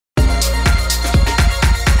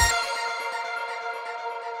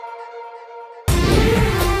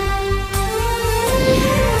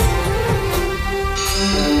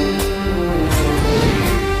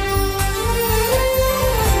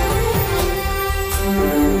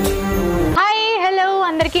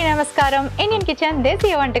నమస్కారం Indian kitchen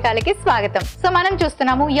దేశీయ వంటకాలకి స్వాగతం. సో మనం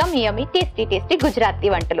చూస్తున్నాము యమ్మీ టేస్టీ గుజరాతీ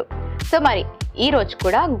వంటలు. సో మరి ఈ రోజు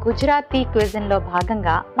కూడా గుజరాతీ క్విజిన్ లో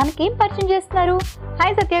భాగంగా మనకి ఏం పరిచయం చేస్తున్నారు?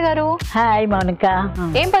 హాయ్ సత్య గారు. హాయ్ మౌనిక.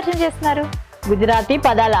 ఏం పరిచయం చేస్తున్నారు? గుజరాతీ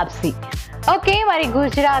పదా లాప్సీ. ఓకే, మరి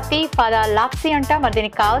గుజరాతీ ఫదా లాప్సీ అంట. మరి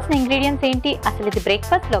దీనికి కావాల్సిన ఇంగ్రీడియంట్స్ ఏంటి, అసలు ఇది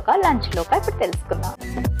బ్రేక్ఫాస్ట్ లోకా లంచ్ లోకా ఇప్పుడు తెలుసుకుందాం.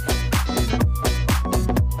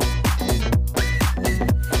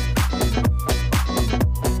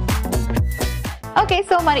 ఓకే,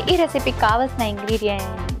 సో మరి ఈ రెసిపీకి కావాల్సిన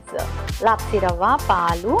ఇంగ్రీడియంట్స్ లాప్సీ రవ్వ,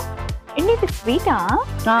 పాలు. ఇది స్వీటా?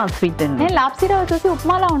 స్వీట్ అండి. నేను లాప్సీ రవ్వ చూసి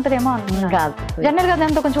ఉప్మాలా ఉంటుందేమో అనుకున్నాను. కాదు, జనరల్ గా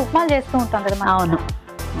దాంతో కొంచెం ఉప్మాలు చేస్తూ ఉంటాం కదా. అవును.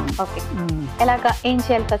 ఓకే, ఎలాగా ఏం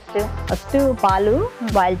చేయాలి? ఫస్ట్ పాలు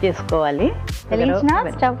బాయిల్ చేసుకోవాలి.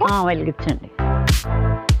 వెలిగించండి.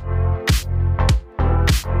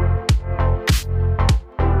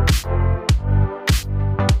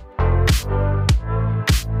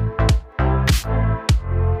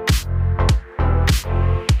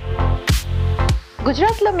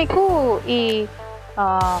 గుజరాత్ లో మీకు ఈ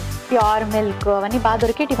ప్యూర్ మిల్క్ అవన్నీ బాగా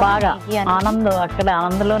దొరికేటి. బాగా ఆనందం, అక్కడ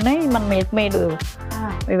ఆనందంలోనే మన మిల్క్ మేడ్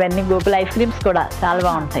ఇవన్నీ గోకుల్ ఐస్ క్రీమ్స్ కూడా చాలా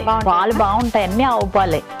బాగుంటాయి. పాలు బాగుంటాయి, అన్ని ఆవు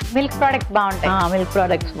పాలే. మిల్క్ ప్రొడక్ట్స్ బాగుంటాయి. మిల్క్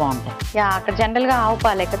ప్రొడక్ట్స్ బాగుంటాయి. అక్కడ జనరల్ గా ఆవు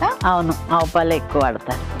పాలే కదా. అవును, ఆవు పాలే ఎక్కువ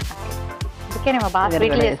వాడతారు. అందుకేనేమో బాగా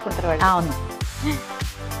స్వీట్లు చేసుకుంటారు వాళ్ళు. అవును.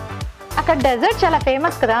 అక్కడ డెజర్ట్ చాలా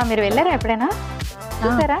ఫేమస్ కదా, మీరు వెళ్ళారా ఎప్పుడైనా?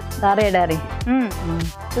 చూసారా? దారేడారి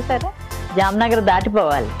చూసారా? జామ్నగర్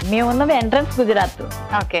దాటిపోవాలి. మేము ఉన్నది ఎంట్రన్స్ గుజరాత్.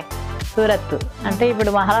 ఓకే, సూరత్ అంటే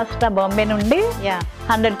ఇప్పుడు మహారాష్ట్ర బాంబే నుండి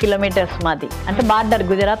 100 కిలోమీటర్స్ మాది. అంటే బార్డర్,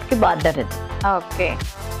 గుజరాత్ కి బార్డర్ అది. ఓకే,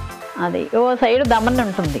 అది ఓ సైడ్ దమన్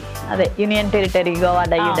ఉంటుంది, అదే యూనియన్ టెరిటరీ, గోవా,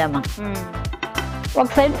 డయూ దమన్. ఒక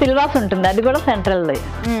సైడ్ సిల్వాస్ ఉంటుంది, అది కూడా సెంట్రల్.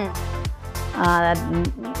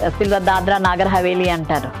 సిల్వర్ దాద్రా నాగర్ హవేలీ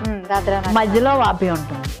అంటారు. మధ్యలో వాపి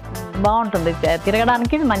ఉంటుంది. బాగుంటుంది,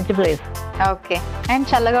 తిరగడానికి మంచి ప్లేస్. ఓకే, అండ్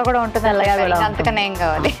చల్లగా కూడా ఉంటుంది. అంతకన్నా ఏం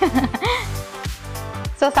కావాలి.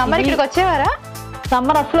 సో సమ్మర్ ఇక్కడికి వచ్చేవారా?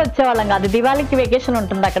 సమ్మర్ అసలు వచ్చేవాళ్ళం కాదు. దివాళీకి వెకేషన్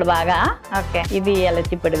ఉంటుంది అక్కడ బాగా. ఓకే, ఇది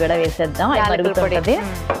ఎలచిప్పొడి కూడా వేసేద్దాం, మరుగుతుంది.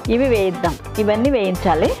 ఇవి వేయిద్దాం, ఇవన్నీ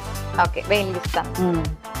వేయించాలి. ఓకే, వేయిస్తాం.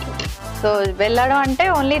 సో వెళ్ళడం అంటే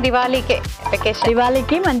ఓన్లీ దివాళీకే వెకేషన్.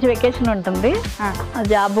 దివాళీకి మంచి వెకేషన్ ఉంటుంది,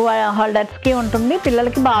 జాబ్ హాలిడేస్ కి ఉంటుంది,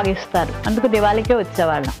 పిల్లలకి బాగా ఇస్తారు. అందుకు దివాళీకే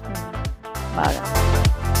వచ్చేవాళ్ళం బాగా.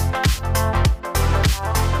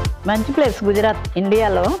 మంచి ప్లేస్ గుజరాత్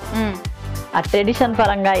ఇండియాలో. ఆ ట్రెడిషన్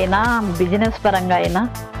పరంగా అయినా, బిజినెస్ పరంగా అయినా,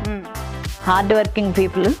 hard working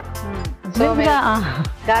people.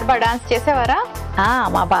 Garba dance చేసేవారా?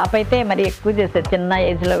 మా పాప అయితే మరి ఎక్కువ చేసేది, చిన్న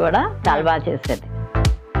ఏజ్ లో కూడా చాలా బాగా చేసేది.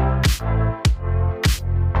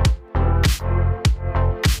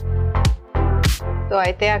 సో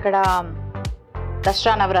అయితే అక్కడ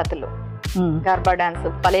దసరా నవరాత్రులు గర్బా డాన్స్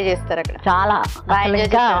భలే చేస్తారు అక్కడ. చాలా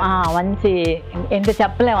మంచి, ఏంటో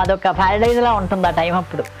చెప్పలేము, అదొక ప్యారడైజ్ లా ఉంటుంది ఆ టైం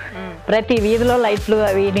అప్పుడు. ప్రతి వీధిలో లైట్లు,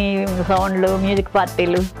 అవి సౌండ్లు, మ్యూజిక్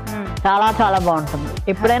పార్టీలు, చాలా చాలా బాగుంటుంది.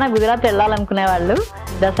 ఎప్పుడైనా గుజరాత్ వెళ్ళాలనుకునే వాళ్ళు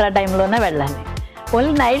దసరా టైంలోనే వెళ్ళాలి.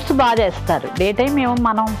 ఓన్లీ నైట్స్ బాగా చేస్తారు. డే టైం ఏమో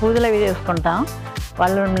మనం పూజలు అవి చేసుకుంటాం.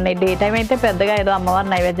 వాళ్ళు డే టైం అయితే పెద్దగా ఏదో అమ్మవారు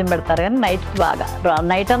నైవేద్యం పెడతారు, కానీ నైట్స్ బాగా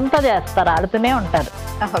నైట్ అంతా చేస్తారు, ఆడుతూనే ఉంటారు.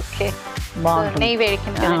 ఓకే, బాగుంటుంది. నెయ్యి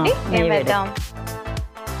వేద్దాం,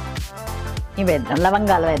 ఇవి వేద్దాం,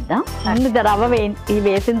 లవంగాలు వేద్దాం. ముందు రవ్వ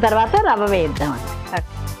వేసిన తర్వాత రవ్వ వేద్దాం.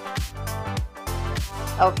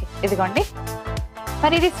 ఓకే, ఇదిగోండి.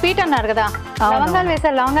 మరి ఇది స్వీట్ అన్నారు కదా, లవంగాలు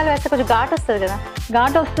వేసారు. లవంగాలు వేస్తే కొంచెం ఘాటు వస్తుంది కదా.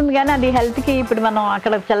 ఘాటు వస్తుంది, కానీ అది హెల్త్ కి, ఇప్పుడు మనం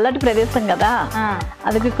అక్కడ చల్లటి ప్రదేశం కదా,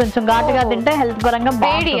 అది కొంచెం ఘాటుగా తింటే హెల్త్ పరంగా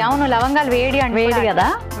వేడి. అవును, లవంగాలు వేడి వేడి కదా,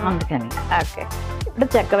 అందుకని. ఓకే, ఇప్పుడు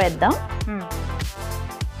చెక్క వేద్దాం.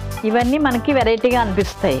 ఇవన్నీ మనకి వెరైటీగా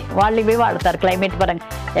అనిపిస్తాయి, వాళ్ళు ఇవి వాడతారు క్లైమేట్ పరంగా.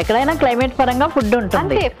 ఎక్కడైనా క్లైమేట్ పరంగా ఫుడ్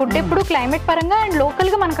ఉంటుంది. ఫుడ్ ఎప్పుడు క్లైమేట్ పరంగా, అండ్ లోకల్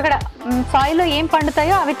గా మనకు అక్కడ సాయిల్ లో ఏం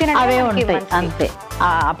పండుతాయో అవి అవే ఉంటాయి, అంతే, ఆ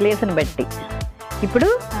ప్లేస్ ని బట్టి. ఇప్పుడు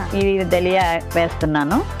ఇది దలియా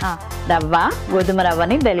వేస్తున్నాను. రవ్వ, గోధుమ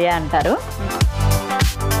రవ్వని దలియా అంటారు.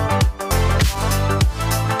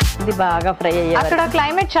 ఇది బాగా ఫ్రై అయ్యాయి. అక్కడ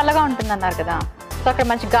క్లైమేట్ చల్లగా ఉంటుంది అన్నారు కదా, సో అక్కడ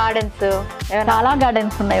మంచి గార్డెన్స్, చాలా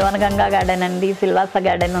గార్డెన్స్ ఉన్నాయి. వనగంగా గార్డెన్ ఉంది, సిల్వాస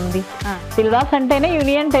గార్డెన్ ఉంది. సిల్వాస్ అంటేనే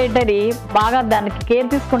యూనియన్ టెరిటరీ, బాగా దానికి కేర్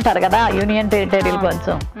తీసుకుంటారు కదా యూనియన్ టెరిటరీలు.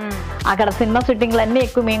 కొంచెం అక్కడ సినిమా షూటింగ్లు అన్నీ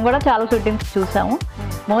ఎక్కువ, మేము కూడా చాలా షూటింగ్స్ చూసాము.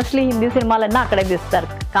 మోస్ట్లీ హిందీ సినిమాలన్నీ అక్కడే తీస్తారు.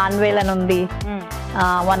 కాన్వేల్ అని ఉంది,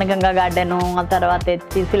 వనగంగా గార్డెను, ఆ తర్వాత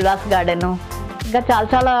సిల్వాస్ గార్డెను, ఇంకా చాలా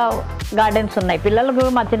చాలా గార్డెన్స్ ఉన్నాయి. పిల్లలకు,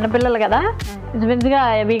 మా చిన్నపిల్లలు కదా, ఇంచుమించుగా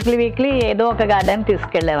వీక్లీ ఏదో ఒక గార్డెన్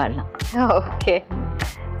తీసుకెళ్లేవాళ్ళం. ఓకే,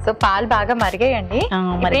 సో పాలు బాగా మరిగాయండి.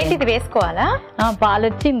 ఏంటి ఇది వేసుకోవాలా? పాలు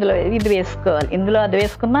వచ్చి ఇందులో ఇది వేసుకోవాలి. ఇందులో అది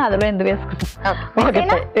వేసుకున్నా అందులో ఇందులో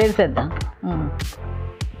వేసుకున్నా వేసేద్దాం.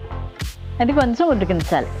 అది కొంచెం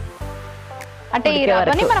ఉడికించాలి. అంటే ఈ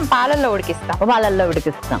రవ్వని మనం పాలల్లో ఉడికిస్తాం. పాలల్లో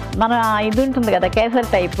ఉడికిస్తాం. మన ఇది ఉంటుంది కదా కేసరి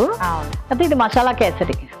టైపు, అయితే ఇది మసాలా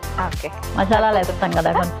కేసరి. మసాలాలు వేస్తాం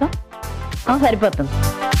కదా కొంచెం, సరిపోతుంది.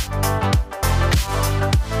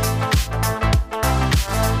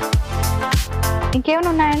 ఇంకేమైనా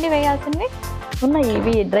ఉన్నాయండి వేయాల్సింది? ఉన్నాయి,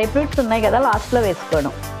 ఇవి డ్రై ఫ్రూట్స్ ఉన్నాయి కదా లాస్ట్ లో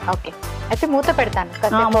వేసుకోవడం. ఓకే, అయితే మూత పెడతాను.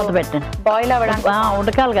 మూత పెట్టండి. బాయిల్ అవ్వడానికి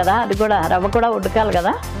ఉడకాలి కదా, అది కూడా రవ్వ కూడా ఉడకాలి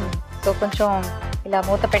కదా. సో కొంచెం ఇలా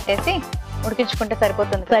మూత పెట్టేసి ఉడికించుకుంటే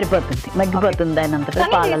సరిపోతుంది. మగ్గిపోతుంది.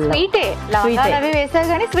 దాని పాలల్లో అవి వేసారు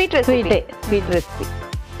కానీ స్వీట్ రెసిపీ.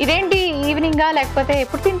 ఇదేంటి ఈవినింగ్ లేకపోతే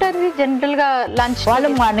ఎప్పుడు తింటారు జనరల్ గా? లంచ్ వాళ్ళు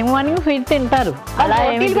మార్నింగ్ స్వీట్ తింటారు. అలా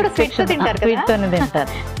స్వీట్ తింటారు.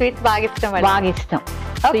 స్వీట్స్ బాగా ఇష్టం.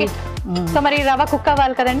 సో మరి రవ్వ కుక్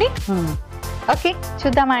అవ్వాలి కదండి. ఓకే,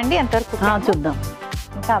 చూద్దామా అండి ఎంతవరకు? చూద్దాం.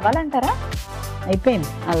 ఇంకా అవ్వాలంటారా?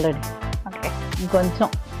 అయిపోయింది ఆల్రెడీ. ఓకే,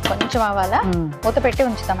 కొంచెం అవ్వాలా? మూత పెట్టి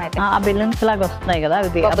ఉంచుతాం. అయితే ఆ బిల్లున్స్ లాగా వస్తున్నాయి కదా,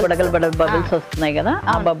 బబుల్స్ వస్తున్నాయి కదా,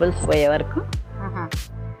 ఆ బబుల్స్ పోయే వరకు.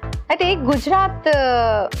 అయితే గుజరాత్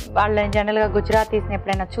వాళ్ళ జనరల్ గా గుజరాతీస్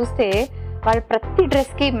ఎప్పుడైనా చూస్తే వాళ్ళు ప్రతి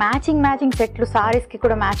డ్రెస్ కి మ్యాచింగ్ సెట్లు, సారీస్ కి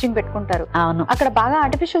కూడా మ్యాచింగ్ పెట్టుకుంటారు. అవును, అక్కడ బాగా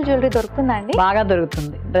ఆర్టిఫిషియల్ జ్యువెలరీ దొరుకుతుందా అండి? బాగా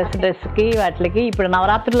దొరుకుతుంది. డ్రెస్ కి వాటికి. ఇప్పుడు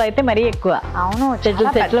నవరాత్రులు అయితే మరీ ఎక్కువ. అవును,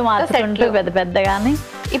 చెట్లు మార్చుకుంటూ పెద్దగాని.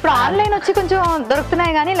 ఇప్పుడు ఆన్లైన్ వచ్చి కొంచెం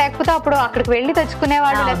దొరుకుతున్నాయి కానీ, లేకపోతే అప్పుడు అక్కడికి వెళ్ళి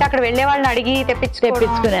తెచ్చుకునేవాళ్ళు, లేకపోతే అక్కడ వెళ్ళే వాళ్ళని అడిగి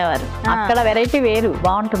తెప్పించుకునేవారు. అక్కడ వెరైటీ వేరు,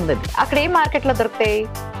 బాగుంటుంది. అక్కడ ఏ మార్కెట్ లో దొరుకుతాయి?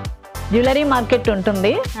 జ్యువెలరీ మార్కెట్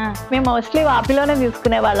ఉంటుంది. మేము మోస్ట్లీ వాపిలోనే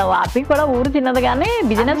తీసుకునే వాళ్ళం. వాపి కూడా ఊరు చిన్నది కానీ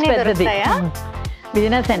బిజినెస్ పెద్దది.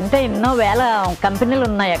 బిజినెస్ అంటే ఎన్నో వేల కంపెనీలు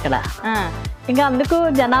ఉన్నాయి అక్కడ. ఇంకా అందుకు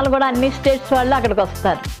జనాలు కూడా అన్ని స్టేట్స్ వాళ్ళు అక్కడికి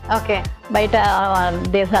వస్తారు. ఓకే, బయట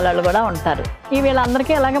దేశాల వాళ్ళు కూడా ఉంటారు. ఈ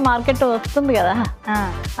వీళ్ళందరికీ అలాగే మార్కెట్ వస్తుంది కదా,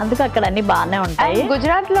 అందుకు అక్కడ అన్ని బాగానే ఉంటాయి.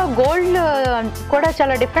 గుజరాత్ లో గోల్డ్ కూడా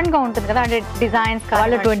చాలా డిఫరెంట్ గా ఉంటుంది కదా, అంటే డిజైన్స్.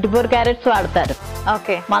 వాళ్ళు 24 క్యారెట్స్ వాడతారు.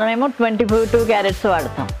 ఓకే, మనమేమో 22 క్యారెట్స్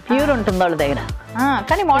వాడతాం. ప్యూర్ ఉంటుంది వాళ్ళ దగ్గర.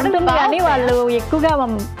 కానీ మోడల్ కానీ వాళ్ళు ఎక్కువగా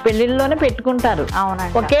పెళ్లిళ్ళలోనే పెట్టుకుంటారు.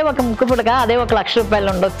 అవునండి, ఒకే ఒక ముక్కు పుడక, అదే 1 లక్ష రూపాయలు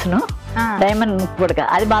ఉండొచ్చును. డైమండ్ ముక్కు పుడక,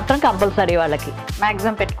 అది మాత్రం కంపల్సరీ వాళ్ళకి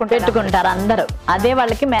మాక్సిమం పెట్టుకుంటారు అందరూ. అదే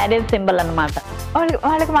వాళ్ళకి మ్యారేజ్ సింబల్ అన్నమాట.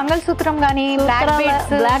 వాళ్ళకి మంగళసూత్రం గానీ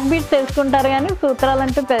బ్లాక్ బీడ్స్ వేసుకుంటారు కానీ సూత్రాలు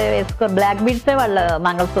అంటూ వేసుకోరు. బ్లాక్ బీడ్సే వాళ్ళ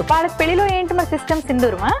మంగళసూత్రం. వాళ్ళకి పెళ్లిలో ఏంటి మరి సిస్టమ్?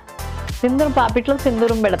 సింధూరమా? సింధూరం, పాపిట్లో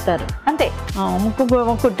సింధూరం పెడతారు అంతే. ముక్కు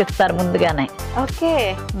కుట్టిస్తారు ముందుగానే. ఓకే,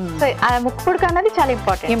 సో ఆ ముక్కు పుడక అన్నది చాలా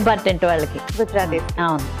ఇంపార్టెంట్ వాళ్ళకి గుజరాతీ.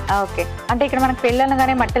 అవును. ఓకే, అంటే ఇక్కడ మనకి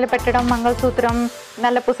పెళ్ళనగానే మట్టెలు పెట్టడం, మంగళసూత్రం,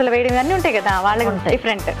 నల్ల పూసలు వేయడం ఇవన్నీ ఉంటాయి కదా, వాళ్ళకి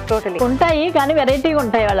డిఫరెంట్ టోటలీ ఉంటాయి. కానీ వెరైటీగా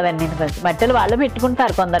ఉంటాయి వాళ్ళవన్నీ. బట్టలు వాళ్ళు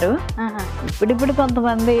పెట్టుకుంటారు కొందరు. ఇప్పుడు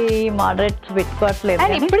కొంతమంది మోడరేట్స్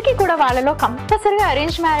పెట్టుకోవట్లేదు. ఇప్పటికీ కూడా వాళ్ళలో కంపల్సరీగా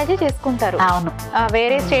అరేంజ్ మ్యారేజ్ చేసుకుంటారు. అవును,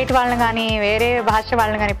 వేరే స్టేట్ వాళ్ళని కానీ వేరే భాష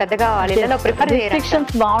వాళ్ళని కానీ పెద్దగా వాళ్ళ ప్రిఫర్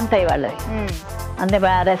రిస్ట్రిక్షన్స్ బాగుంటాయి వాళ్ళవి. అంటే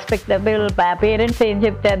రెస్పెక్టబుల్ పేరెంట్స్ ఏం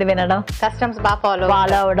చెప్తే అది వినడం, కస్టమ్స్ బాగా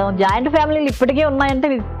ఫాలో అవడం. జాయింట్ ఫ్యామిలీలు ఇప్పటికీ ఉన్నాయంటే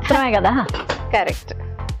విచిత్రమే కదా. కరెక్ట్.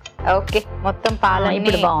 ఓకే, మొత్తం పాలు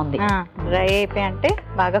ఇప్పుడు బాగుంది. డ్రై అయిపోయి అంటే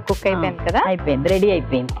బాగా కుక్ అయిపోయింది కదా. అయిపోయింది, రెడీ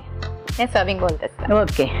అయిపోయింది. నేను సర్వింగ్ బౌల్ తెస్తాను.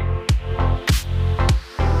 ఓకే,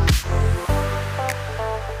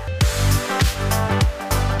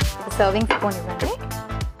 సర్వింగ్ స్పూన్ ఇవ్వండి,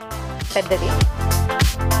 పెద్దది.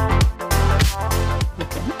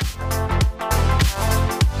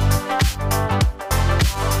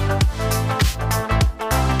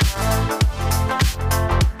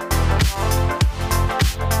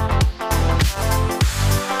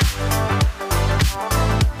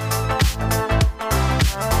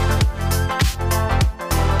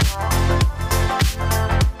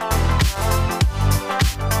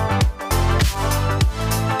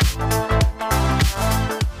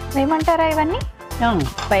 ఏమంటారా ఇవన్నీ?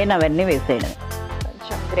 పైన అవన్నీ వేసేయడం.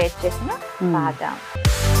 కొంచెం గ్రేట్ చేసిన బాదాం,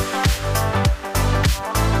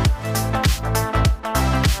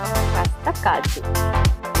 కాస్త కాజు.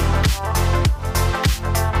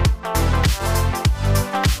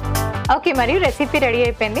 ఓకే, మరి రెసిపీ రెడీ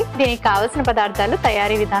అయిపోయింది. దీనికి కావలసిన పదార్థాలు,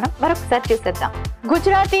 తయారీ విధానం మరొకసారి చూసేద్దాం.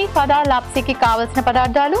 గుజరాతీ ఫదా లాప్సీకి కావలసిన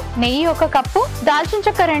పదార్థాలు: నెయ్యి 1 కప్పు, దాల్చిన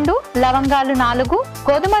చెక్క 2, లవంగాలు 4,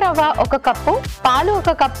 గోధుమ రవ్వ 1 కప్పు, పాలు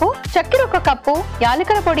 1 కప్పు, చక్కెర 1 కప్పు,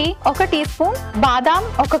 యాలకుల పొడి 1 టీ స్పూన్, బాదాం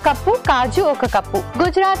 1 కప్పు, కాజు 1 కప్పు.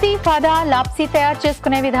 గుజరాతీ ఫదా లాప్సీ తయారు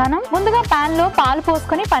చేసుకునే విధానం: ముందుగా పాన్ లో పాలు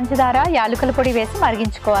పోసుకుని పంచదార, యాలకుల పొడి వేసి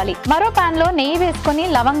మరిగించుకోవాలి. మరో పాన్ లో నెయ్యి వేసుకుని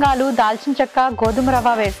లవంగాలు, దాల్చిన చెక్క, గోధుమ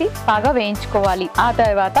రవ్వ వేసి బాగా వేయించుకోవాలి. ఆ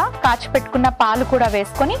తర్వాత కాచి పెట్టుకున్న పాలు కూడా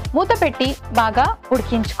వేసుకొని మూత పెట్టి బాగా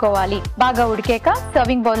ఉడికించుకోవాలి. బాగా ఉడికాక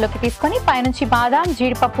సర్వింగ్ బౌల్ లోకి తీసుకొని పైనుంచి బాదాం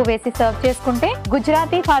జీడిపప్పు వేసి సర్వ్ చేసుకుంటే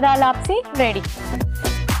గుజరాతీ ఫాదా లాప్సీ రెడీ.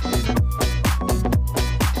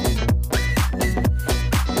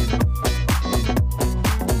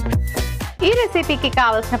 ఈ రెసిపీకి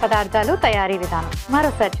కావలసిన పదార్థాలు, తయారీ విధానం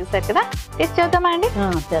మరోసారి చూసారు కదా, టేస్ట్ చేద్దామా అండి?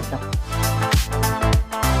 చేద్దాం.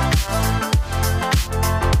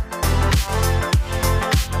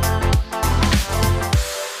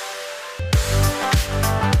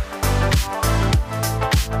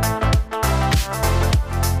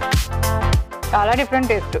 చాలా డిఫరెంట్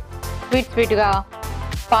టేస్ట్. స్వీట్గా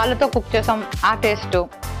పాలతో కుక్ చేసాం, ఆ టేస్ట్.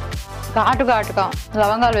 ఘాటుగా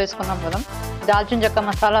లవంగాలు వేసుకున్నాం కదా, దాల్చిన చెక్క,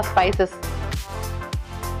 మసాలా, స్పైసెస్.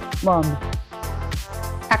 బాగుంది.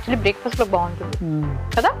 యాక్చువల్లీ బ్రేక్ఫాస్ట్ లో బాగుంటుంది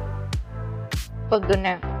కదా,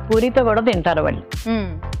 పొద్దున్నే పూరితో కూడా తింటారు వాళ్ళు.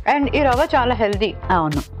 అండ్ ఈ రవ్వ చాలా హెల్దీ.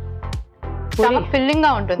 అవును, ఫిల్లింగ్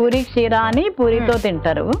గా ఉంటుంది. పూరి క్షీర అని పూరితో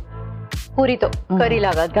తింటారు. పూరితో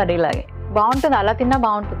కర్రీలాగా బాగుంటుంది. అలా తిన్నా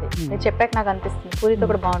బాగుంటుంది. నేను చెప్పాక నాకు అనిపిస్తుంది పూరితో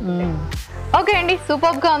కూడా బాగుంటుంది. ఓకే అండి,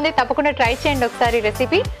 సూపర్ గా ఉంది. తప్పకుండా ట్రై చేయండి ఒకసారి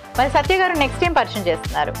రెసిపీ. మరి సత్య గారు నెక్స్ట్ టైం పరిచయం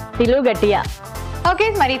చేస్తున్నారు తిల్లు గట్టియా. ఓకే,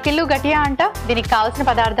 మరి తిల్లు గట్టియా అంట. దీనికి కావాల్సిన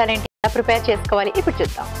పదార్థాలు ఏంటి, ఎలా ప్రిపేర్ చేసుకోవాలి ఇప్పుడు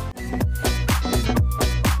చూద్దాం.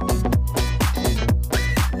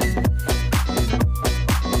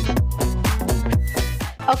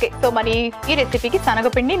 ఓకే, సో మరి ఈ రెసిపీకి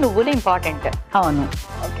శనగపిండి, నువ్వులు ఇంపార్టెంట్. అవును.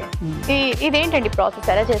 ఓకే, ఇదేంటండి ప్రాసెస్,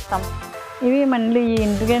 ఎలా చేస్తాం? ఇవి మళ్ళీ ఈ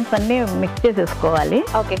ఇంగ్రీడియంట్స్ అన్ని మిక్స్ చేసేసుకోవాలి.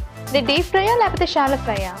 ఓకే, ఇది డీప్ ఫ్రైయా లేకపోతే షాలో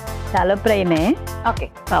ఫ్రైయా? షాలో ఫ్రైనే. ఓకే,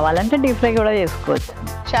 కావాలంటే డీప్ ఫ్రై కూడా చేసుకోవచ్చు.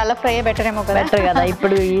 షాలో ఫ్రై బెటర్ ఏమో కదా. బెటర్ కదా.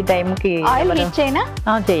 ఇప్పుడు ఈ టైంకి ఆయిల్ హీట్ చేయనా?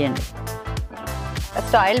 చేయండి.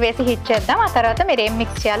 ఫస్ట్ ఆయిల్ వేసి హీట్ చేద్దాం, ఆ తర్వాత మీరు ఏం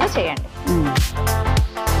మిక్స్ చేయాలో చేయండి.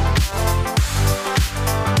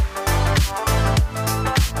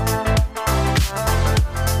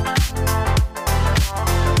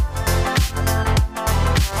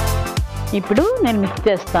 ఇప్పుడు నేను మిక్స్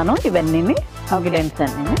చేస్తాను ఇవన్నీ ఇంగ్రీడియంట్స్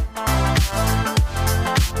అన్నీ.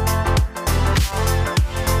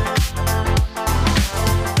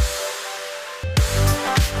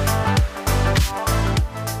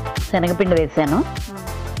 శనగపిండి వేసాను,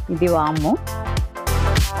 ఇది వాము,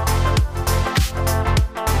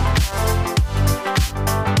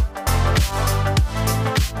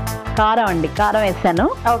 కారం అండి, కారం వేసాను.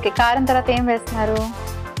 ఓకే, కారం తర్వాత ఏం వేస్తున్నారు?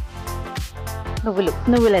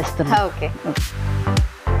 నువ్వులు వేస్తున్నా. ఓకే,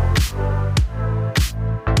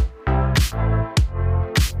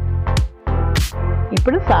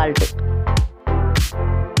 ఇప్పుడు సాల్ట్,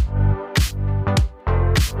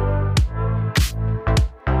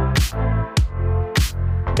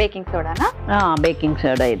 బేకింగ్ సోడానా? Baking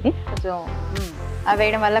soda. ఇది కొంచెం అవి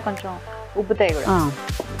వేయడం వల్ల కొంచెం ఉబ్బుతాయి కూడా,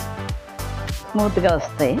 స్మూత్ గా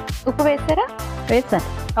వస్తాయి. ఉప్పు వేస్తారా? వేసాను.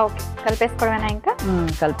 ఓకే, కలిపేసుకోవడమేనా? ఇంకా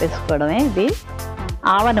కలిపేసుకోవడమే. ఇది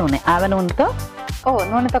ఆవ నూనెతో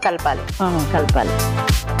నూనెతో కలపాలి.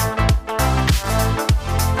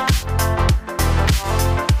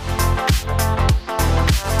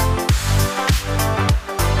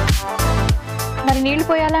 మరి నీళ్లు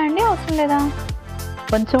పోయాలా అండి, అవసరం లేదా?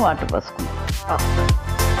 కొంచెం వాటర్ పోసుకుంటాం.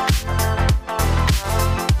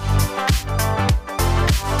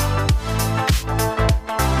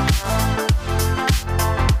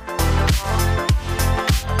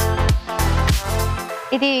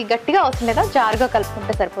 ఇది గట్టిగా అవసరం లేదా, జారుగా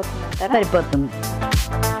కలుపుకుంటే సరిపోతుంది అంటారా? సరిపోతుంది.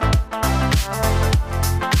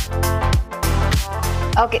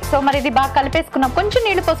 ఓకే, సో మరి ఇది బాగా కలిపేసుకున్నాం. కొంచెం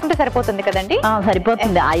నీళ్లు పోసుకుంటే సరిపోతుంది కదండి?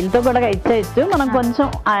 సరిపోతుంది. ఆయిల్ తో కూడా ఇచ్చేయచ్చు. మనం కొంచెం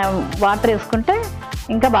వాటర్ వేసుకుంటే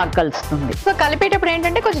ఇంకా బాగా కలుస్తుంది. సో కలిపేటప్పుడు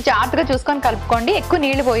ఏంటంటే కొంచెం జాగ్రత్తగా చూసుకొని కలుపుకోండి. ఎక్కువ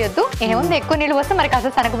నీళ్లు పోయొద్దు. ఏముంది, ఎక్కువ నీళ్లు పోస్తే మరి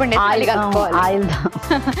కాస్త శనగపిండి ఆయిల్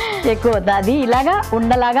ఎక్కువ అది ఇలాగా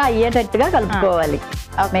ఉండలాగా అయ్యేటట్టుగా కలుపుకోవాలి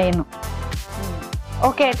మెయిన్.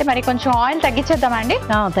 ఓకే, అయితే మరి కొంచెం ఆయిల్ తగ్గించేద్దామండి.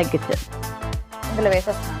 తగ్గించేది ఇందులో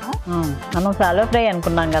వేసేస్తాను. మనం షాలో ఫ్రై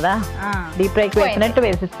అనుకున్నాం కదా, డీప్ ఫ్రైకి వేసినట్టు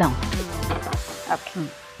వేసిస్తాం. ఓకే,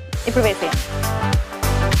 ఇప్పుడు వేసేయండి.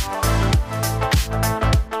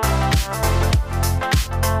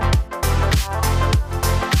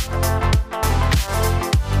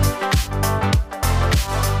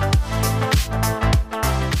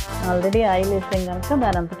 ఆల్రెడీ ఆయిల్ వేసాం కనుక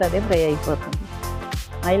దాని అంతటా అదే ఫ్రై అయిపోతుంది.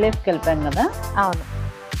 ఆయిల్ వేసి కలిపాం కదా. అవును.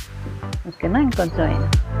 ఓకేనా, ఇంకొంచెం అయినా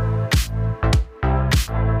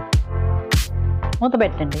మూత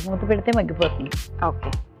పెట్టండి. మూత పెడితే మగ్గిపోతుంది. ఓకే,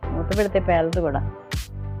 మూత పెడితే పేలదు కూడా.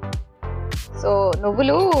 సో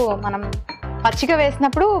నువ్వులు మనం పచ్చిగా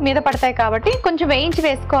వేసినప్పుడు మీద పడతాయి కాబట్టి కొంచెం వేయించి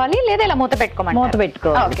వేసుకోవాలి, లేదా ఇలా మూత పెట్టుకోమని? మూత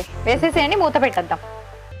పెట్టుకోవాలి. ఓకే, వేసేసేయండి, మూత పెట్టేద్దాం.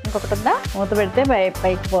 ఇంకొకటి ఉందా? మూత పెడితే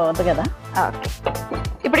పైకి పోదు కదా. ఓకే,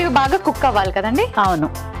 ఇప్పుడు ఇప్పుడు ఇవి బాగా కుక్ అవ్వాలి కదండి? అవును,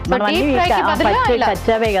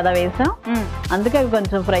 కచ్చావే కదా వేసాం, అందుకే అవి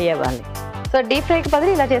కొంచెం ఫ్రై అవ్వాలి. సో డీప్ ఫ్రైకి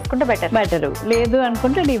బదులు ఇలా చేసుకుంటే బెటర్. లేదు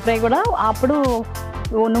అనుకుంటే డీప్ ఫ్రై కూడా అప్పుడు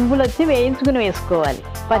నువ్వులు వచ్చి వేయించుకుని వేసుకోవాలి,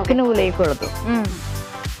 పచ్చి నువ్వులు వేయకూడదు.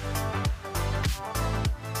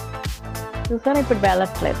 చూసారా ఇప్పుడు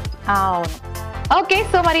బెల్లట్లేదు. అవును. ఓకే,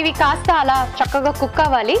 సో మరి ఇవి కాస్త అలా చక్కగా కుక్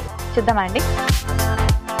అవ్వాలి, చూద్దామండి.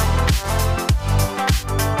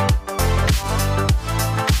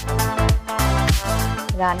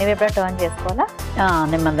 అన్ని వైపులా టర్న్ చేసుకోవాలా?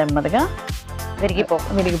 నెమ్మదిగా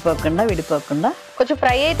విరిగిపోకుండా విడిపోకుండా. కొంచెం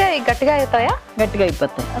ఫ్రై అయితే గట్టిగా అవుతాయా? గట్టిగా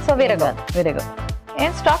అయిపోతాయి. సో విరగ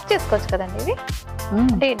ఏం స్టాక్ చేసుకోవచ్చు కదండి ఇవి?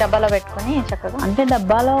 అంటే డబ్బాలో పెట్టుకుని చక్కగా. అంటే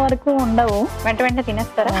డబ్బాల వరకు ఉండవు, వెంటనే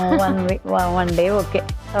తినేస్తారా? 1 డే. ఓకే.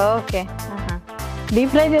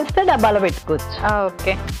 డీప్ ఫ్రై చేస్తే డబ్బాలో పెట్టుకోవచ్చు.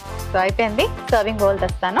 ఓకే, సో అయిపోయింది. సర్వింగ్ బౌల్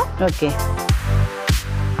తెస్తాను. ఓకే.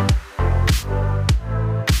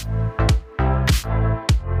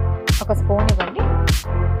 ఒక స్పూన్ ఇవ్వండి.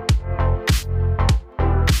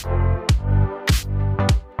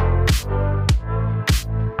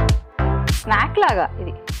 స్నాక్ లాగా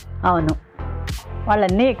ఇది. అవును,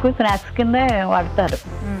 వాళ్ళన్నీ ఎక్కువ స్నాక్స్ కిందే వాడతారు,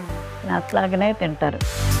 స్నాక్స్ లాగానే తింటారు.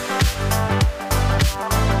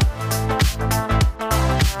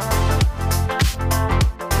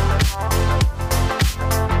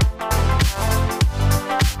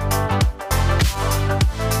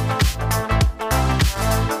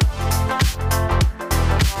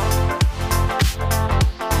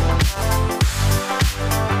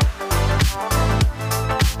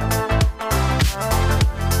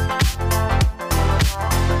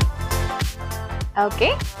 ఓకే,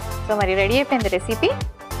 సో మరి రెడీ అయిపోయింది రెసిపీ.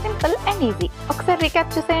 Simple and easy. ఒకసారి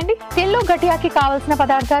రీక్యాప్ చూసేయండి. తిల్లు గఠియాకి కావాల్సిన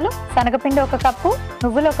పదార్థాలు: శనగపిండి 1 కప్పు,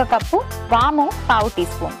 నువ్వులు 1 కప్పు, వాము 1/2 టీ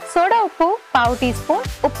స్పూన్, సోడా ఉప్పు 1/2 టీ స్పూన్,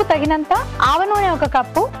 ఉప్పు తగినంత, ఆవ నూనె 1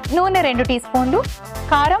 కప్పు, నూనె 2 టీ స్పూన్లు,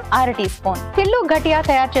 కారం 1/2 టీ స్పూన్. తిల్లు గఠియా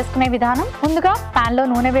తయారు చేసుకునే విధానం: ముందుగా పాన్ లో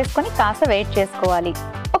నూనె వేసుకొని కాస్త వేడి చేసుకోవాలి.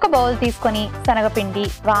 ఒక బౌల్ తీసుకొని శనగపిండి,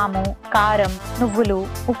 వాము, కారం, నువ్వులు,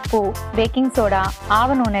 ఉప్పు, బేకింగ్ సోడా,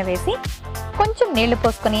 ఆవ నూనె వేసి కొంచెం నీళ్లు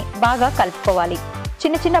పోసుకొని బాగా కలుపుకోవాలి.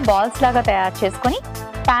 చిన్న చిన్న బాల్స్ లాగా తయారు చేసుకొని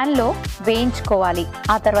పాన్ లో వేయించుకోవాలి.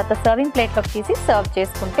 ఆ తర్వాత సర్వింగ్ ప్లేట్ లోకి తీసి సర్వ్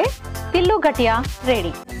చేసుకుంటే తిల్లు గఠియా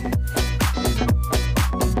రెడీ.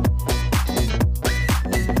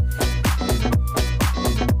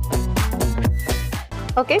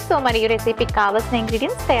 ఓకే, సో మరి ఈ రెసిపీకి కావాల్సిన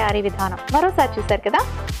ఇంగ్రీడియంట్స్, తయారీ విధానం మరోసారి చూసారు కదా,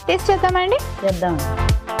 టేస్ట్ చేద్దామండి. చేద్దాం.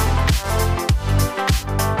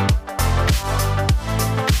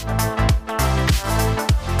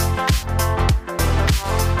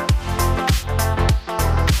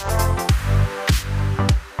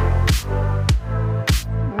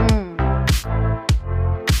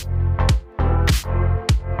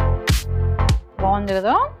 బాగుంది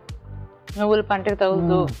కదా, నువ్వులు పంటకి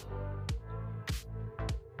తగులుతూ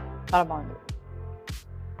చాలా బాగుంది.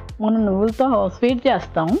 మనం నువ్వులతో స్వీట్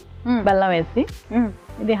చేస్తాం, బెల్లం వేసి.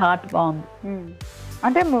 ఇది హాట్ బాగుంది.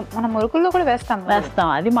 అంటే మనం మురుకుల్లో కూడా వేస్తాం.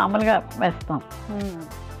 అది మామూలుగా వేస్తాం.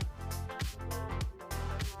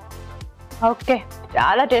 ఓకే,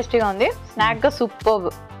 చాలా టేస్టీగా ఉంది. స్నాక్ గా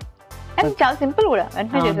సూపర్ అండ్ చాలా సింపుల్ కూడా,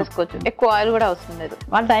 వెంటనే చేసేసుకోవచ్చు. ఎక్కువ ఆయిల్ కూడా అవసరం లేదు.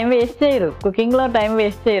 వాళ్ళు టైం వేస్ట్ చేయరు, కుకింగ్ లో టైం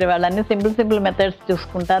వేస్ట్ చేయరు. వాళ్ళు అన్ని సింపుల్ మెథడ్స్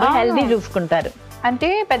చూసుకుంటారు, హెల్దీ చూసుకుంటారు. అంటే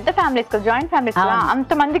పెద్ద ఫ్యామిలీస్ కదా, జాయింట్ ఫ్యామిలీస్ కదా,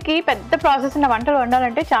 అంత మందికి పెద్ద ప్రాసెస్ ఉన్న వంటలు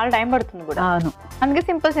వండాలంటే చాలా టైం పడుతుంది కూడా. అవును, అందుకే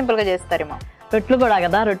సింపుల్ గా చేస్తారేమో. రొట్లు కూడా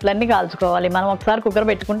కదా, రొట్లన్నీ కాల్చుకోవాలి. మనం ఒకసారి కుక్కర్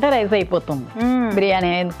పెట్టుకుంటే రైస్ అయిపోతుంది.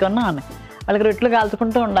 బిర్యానీ ఎందుకున్నా వాళ్ళకి రొట్లు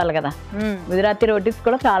కాల్చుకుంటూ ఉండాలి కదా. గుజరాతీ రోటీస్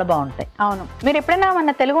కూడా చాలా బాగుంటాయి. అవును, మీరు ఎప్పుడైనా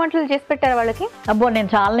మన తెలుగు వంటలు చేసి పెట్టారా వాళ్ళకి? అబ్బో, నేను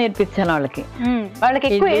చాలా నేర్పించాను వాళ్ళకి.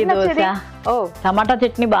 ఎక్కువ టమాటా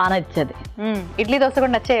చట్నీ బాగా నచ్చేది. ఇడ్లీ దోశ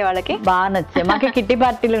కూడా నచ్చాయి వాళ్ళకి, బాగా నచ్చాయి. మాకు కిట్టి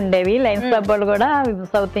పార్టీలు ఉండేవి, లైన్స్ క్లబ్ వాళ్ళు కూడా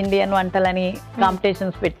సౌత్ ఇండియన్ వంటలని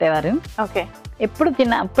కాంపిటీషన్స్ పెట్టేవారు. ఓకే, ఎప్పుడు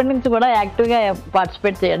అప్పటి నుంచి కూడా యాక్టివ్ గా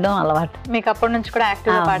పార్టిసిపేట్ చేయడం అలవాటు. మీకు అప్పటి నుంచి కూడా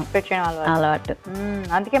యాక్టివ్ గా పార్టిసిపేట్ చేయడం అలవాటు.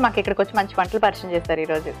 అందుకే మాకు ఇక్కడికి వచ్చి మంచి వంటలు పరిచయం చేస్తారు ఈ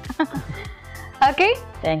రోజు. Okay,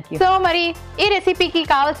 thank you. సో మరి ఈ రెసిపీకి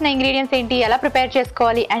కావాల్సిన ఇంగ్రీడియంట్స్ ఏంటి, ఎలా ప్రిపేర్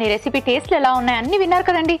చేసుకోవాలి, అండ్ ఈ రెసిపీ టేస్ట్లు ఎలా ఉన్నాయి అన్ని విన్నారు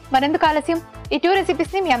కదండి. మరెందుకు ఆలస్యం, ఈ 2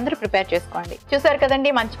 రెసిపీస్ ని మీ అందరూ ప్రిపేర్ చేసుకోండి. చూసారు కదండి,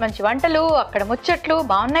 మంచి వంటలు, అక్కడ ముచ్చట్లు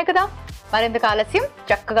బాగున్నాయి కదా. మరెందుకు ఆలస్యం,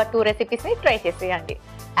 చక్కగా 2 రెసిపీస్ ని ట్రై చేసేయండి.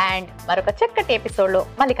 అండ్ మరొక చక్కటి ఎపిసోడ్ లో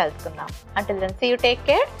మళ్ళీ కలుసుకుందాం. Until then see you, take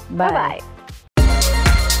care, by.